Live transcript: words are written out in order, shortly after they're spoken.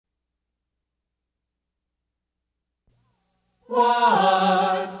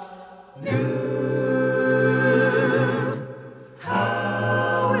What's new?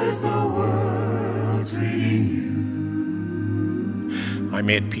 How is the world treating you? I'm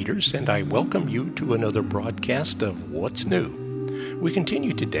Ed Peters, and I welcome you to another broadcast of What's New. We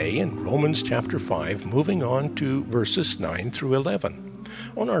continue today in Romans chapter 5, moving on to verses 9 through 11.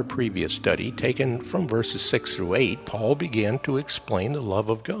 On our previous study, taken from verses 6 through 8, Paul began to explain the love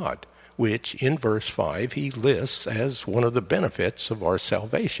of God, which in verse 5 he lists as one of the benefits of our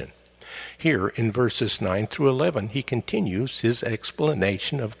salvation. Here in verses 9 through 11 he continues his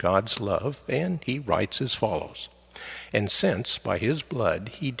explanation of God's love, and he writes as follows. And since by his blood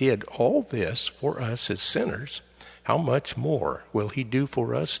he did all this for us as sinners, how much more will he do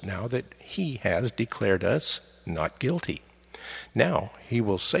for us now that he has declared us not guilty? Now he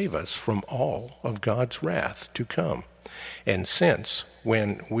will save us from all of God's wrath to come. And since,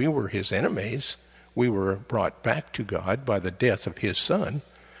 when we were his enemies, we were brought back to God by the death of his Son,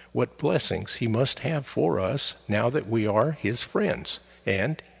 what blessings he must have for us now that we are his friends,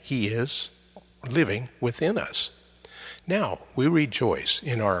 and he is living within us. Now we rejoice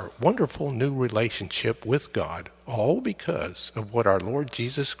in our wonderful new relationship with God, all because of what our Lord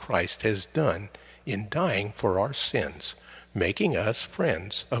Jesus Christ has done in dying for our sins, making us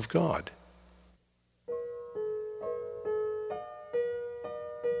friends of God.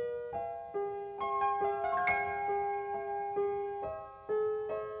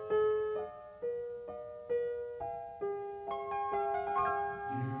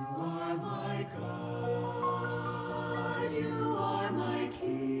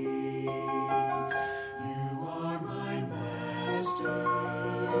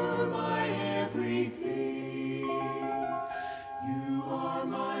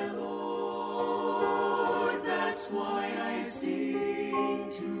 That's why I sing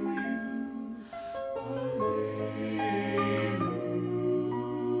to you, Alleluia,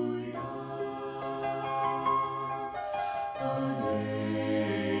 Alleluia.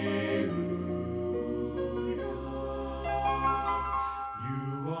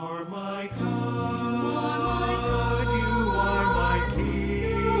 You are my God, you are my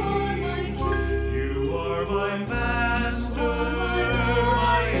King, you are my Master,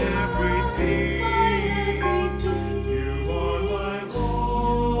 my everything.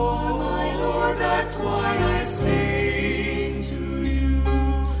 That's why I sing to you,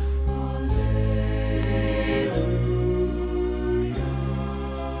 Alleluia, Alleluia,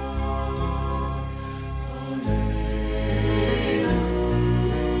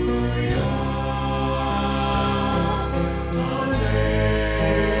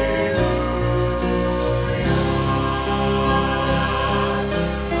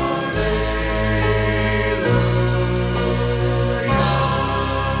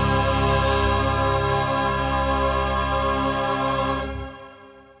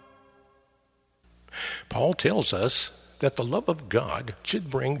 Paul tells us that the love of God should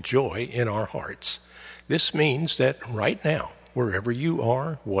bring joy in our hearts. This means that right now, wherever you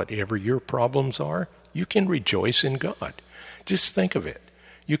are, whatever your problems are, you can rejoice in God. Just think of it.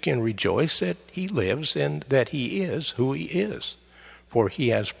 You can rejoice that he lives and that he is who he is. For he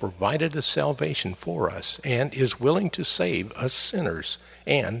has provided a salvation for us and is willing to save us sinners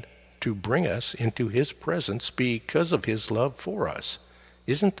and to bring us into his presence because of his love for us.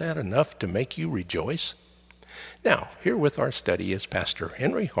 Isn't that enough to make you rejoice? Now, here with our study is Pastor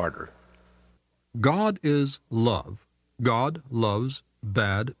Henry Harder. God is love. God loves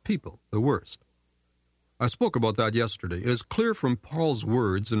bad people, the worst. I spoke about that yesterday. It is clear from Paul's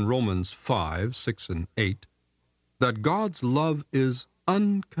words in Romans 5, 6, and 8 that God's love is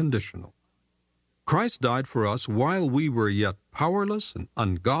unconditional. Christ died for us while we were yet powerless and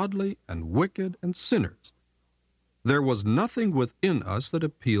ungodly and wicked and sinners. There was nothing within us that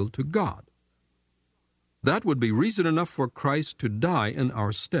appealed to God. That would be reason enough for Christ to die in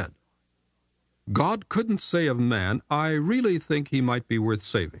our stead. God couldn't say of man, I really think he might be worth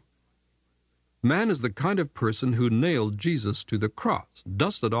saving. Man is the kind of person who nailed Jesus to the cross,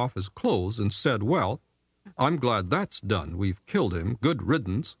 dusted off his clothes, and said, well, I'm glad that's done. We've killed him. Good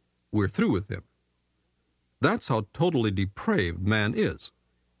riddance. We're through with him. That's how totally depraved man is.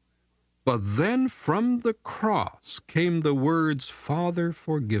 But then from the cross came the words, Father,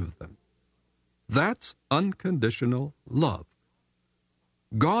 forgive them. That's unconditional love.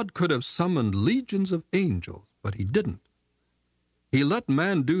 God could have summoned legions of angels, but he didn't. He let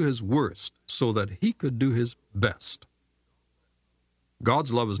man do his worst so that he could do his best.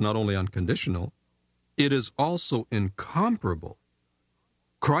 God's love is not only unconditional, it is also incomparable.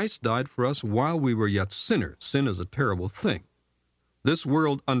 Christ died for us while we were yet sinners. Sin is a terrible thing. This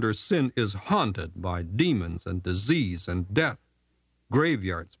world under sin is haunted by demons and disease and death,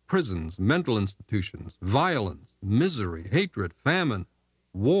 graveyards, prisons, mental institutions, violence, misery, hatred, famine,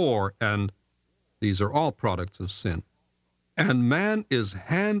 war, and these are all products of sin. And man is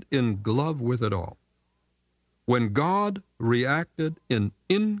hand in glove with it all. When God reacted in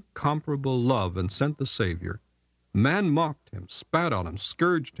incomparable love and sent the Savior, man mocked him, spat on him,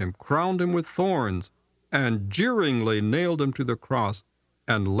 scourged him, crowned him with thorns, and jeeringly nailed him to the cross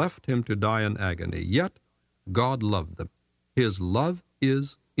and left him to die in agony. Yet God loved them. His love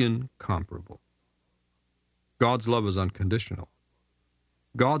is incomparable. God's love is unconditional.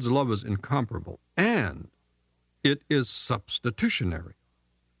 God's love is incomparable, and it is substitutionary.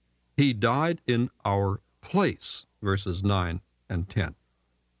 He died in our place, verses 9 and 10.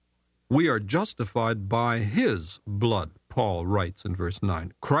 We are justified by His blood, Paul writes in verse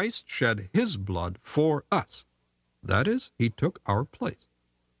 9. Christ shed His blood for us. That is, He took our place.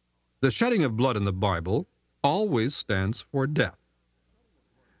 The shedding of blood in the Bible always stands for death.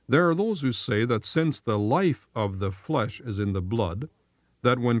 There are those who say that since the life of the flesh is in the blood,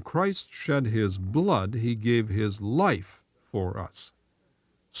 that when Christ shed His blood, He gave His life for us.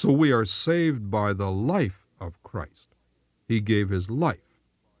 So we are saved by the life of Christ. He gave His life.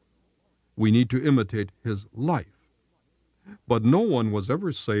 We need to imitate His life. But no one was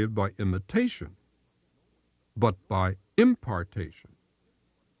ever saved by imitation, but by impartation.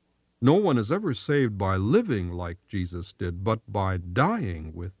 No one is ever saved by living like Jesus did, but by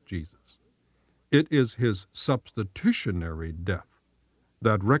dying with Jesus. It is His substitutionary death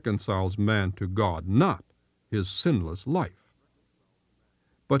that reconciles man to God, not his sinless life.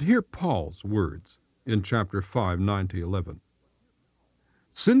 But hear Paul's words in chapter 5, 9 to 11.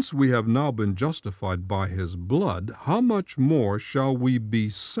 Since we have now been justified by His blood, how much more shall we be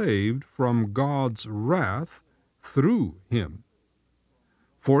saved from God's wrath through Him?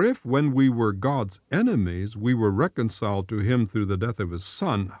 For if when we were God's enemies we were reconciled to Him through the death of His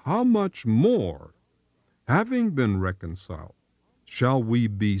Son, how much more, having been reconciled, shall we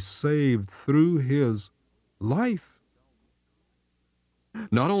be saved through His life?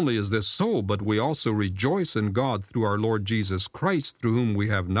 Not only is this so, but we also rejoice in God through our Lord Jesus Christ, through whom we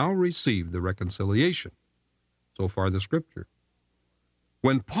have now received the reconciliation. So far the Scripture.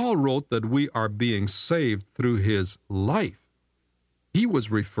 When Paul wrote that we are being saved through His life, he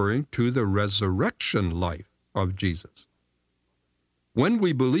was referring to the resurrection life of Jesus. When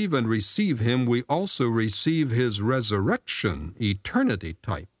we believe and receive Him, we also receive His resurrection,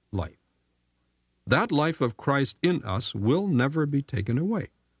 eternity-type life. That life of Christ in us will never be taken away.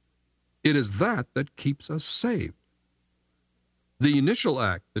 It is that keeps us saved. The initial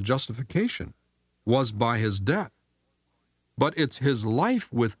act, the justification, was by His death, but it's His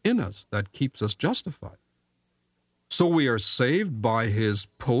life within us that keeps us justified. So we are saved by His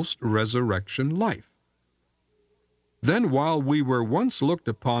post-resurrection life. Then while we were once looked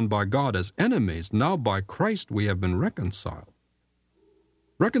upon by God as enemies, now by Christ we have been reconciled.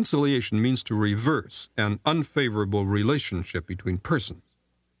 Reconciliation means to reverse an unfavorable relationship between persons.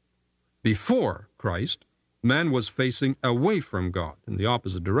 Before Christ, man was facing away from God in the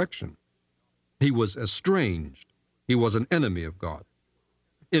opposite direction. He was estranged. He was an enemy of God.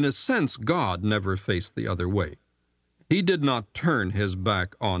 In a sense, God never faced the other way. He did not turn His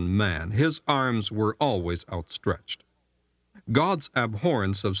back on man. His arms were always outstretched. God's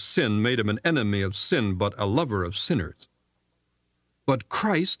abhorrence of sin made Him an enemy of sin, but a lover of sinners. But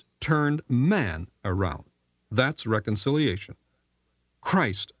Christ turned man around. That's reconciliation.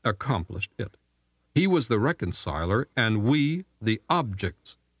 Christ accomplished it. He was the reconciler, and we the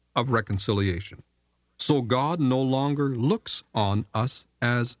objects of reconciliation. So God no longer looks on us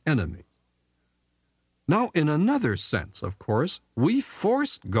as enemies. Now, in another sense, of course, we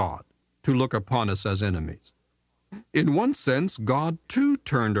forced God to look upon us as enemies. In one sense, God too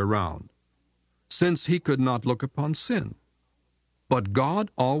turned around, since He could not look upon sin. But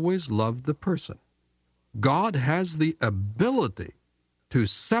God always loved the person. God has the ability to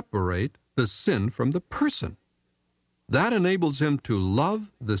separate the sin from the person. That enables Him to love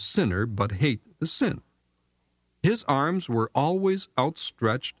the sinner but hate the sin. His arms were always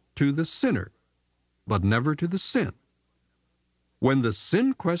outstretched to the sinner, but never to the sin. When the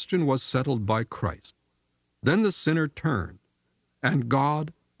sin question was settled by Christ, then the sinner turned, and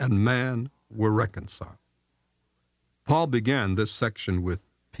God and man were reconciled. Paul began this section with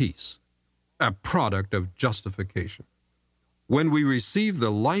peace, a product of justification. When we receive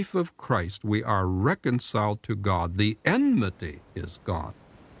the life of Christ, we are reconciled to God. The enmity is gone.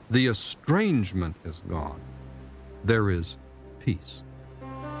 The estrangement is gone. There is peace.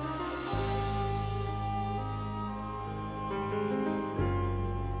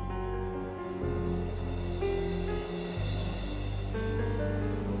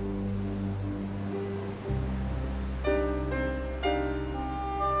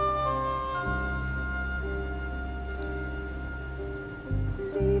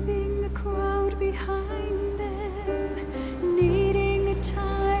 behind them, needing a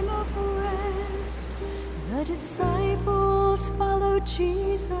time of rest. The disciples followed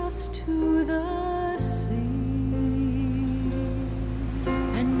Jesus to the sea.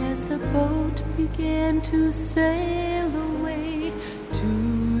 And as the boat began to sail away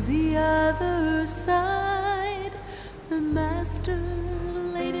to the other side, the Master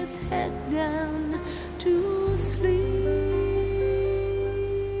laid his head down to sleep.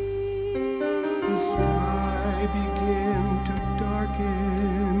 The sky began to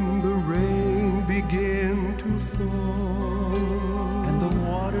darken, the rain began to fall, and the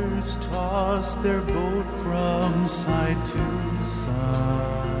waters tossed their boat from side to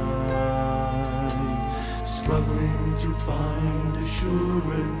side. Struggling to find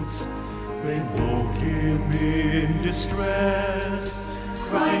assurance, they woke him in distress,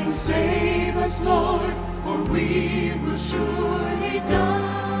 crying, "Save us, Lord, or we will surely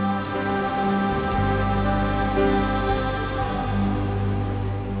die."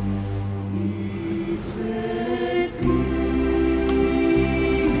 He said, "Peace,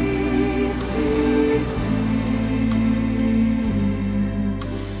 be still,"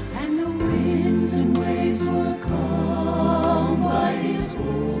 and the winds and waves were calmed by his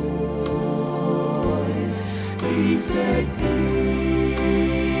voice. He said, "Peace,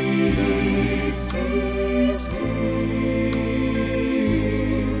 be still,"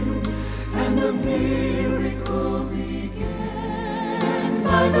 and the miracle began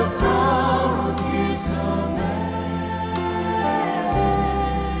by the power of his command.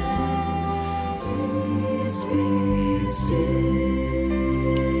 Peace, be still.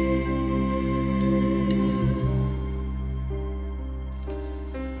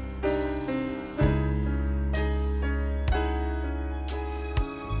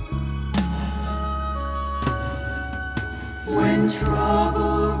 When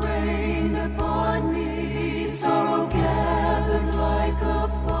trouble rained upon me, sorrow gathered like a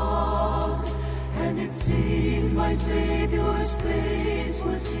fog, and it seemed my Savior's face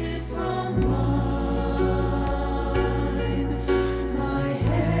was hid from mine. My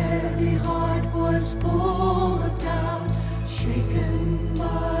heavy heart was full of doubt, shaken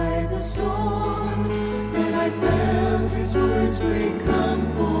by the storm. Then I felt his words bring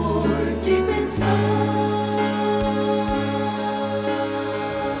comfort deep inside.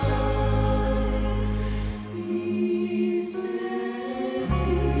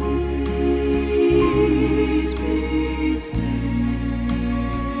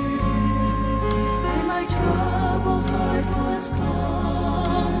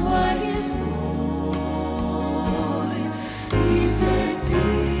 Calm by his voice, he said,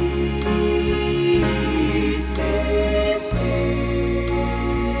 "Peace, be still,"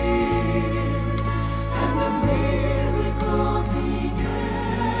 and the miracle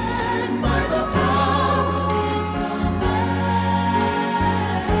began by the power of his command.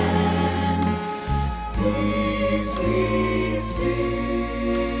 Peace, be still.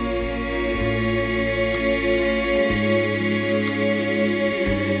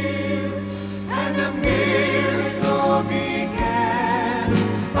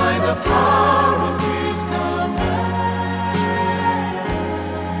 The power of his command.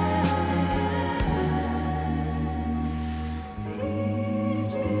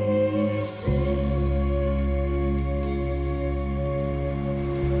 Peace, be still.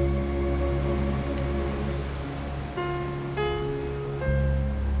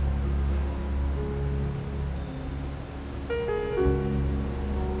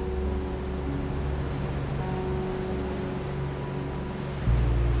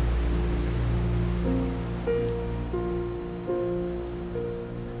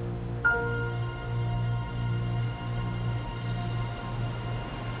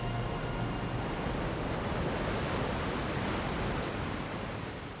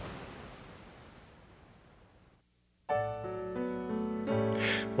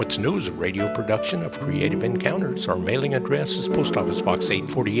 What's New is a radio production of Creative Encounters. Our mailing address is Post Office Box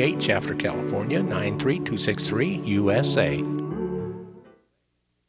 848, Shafter, California, 93263, USA.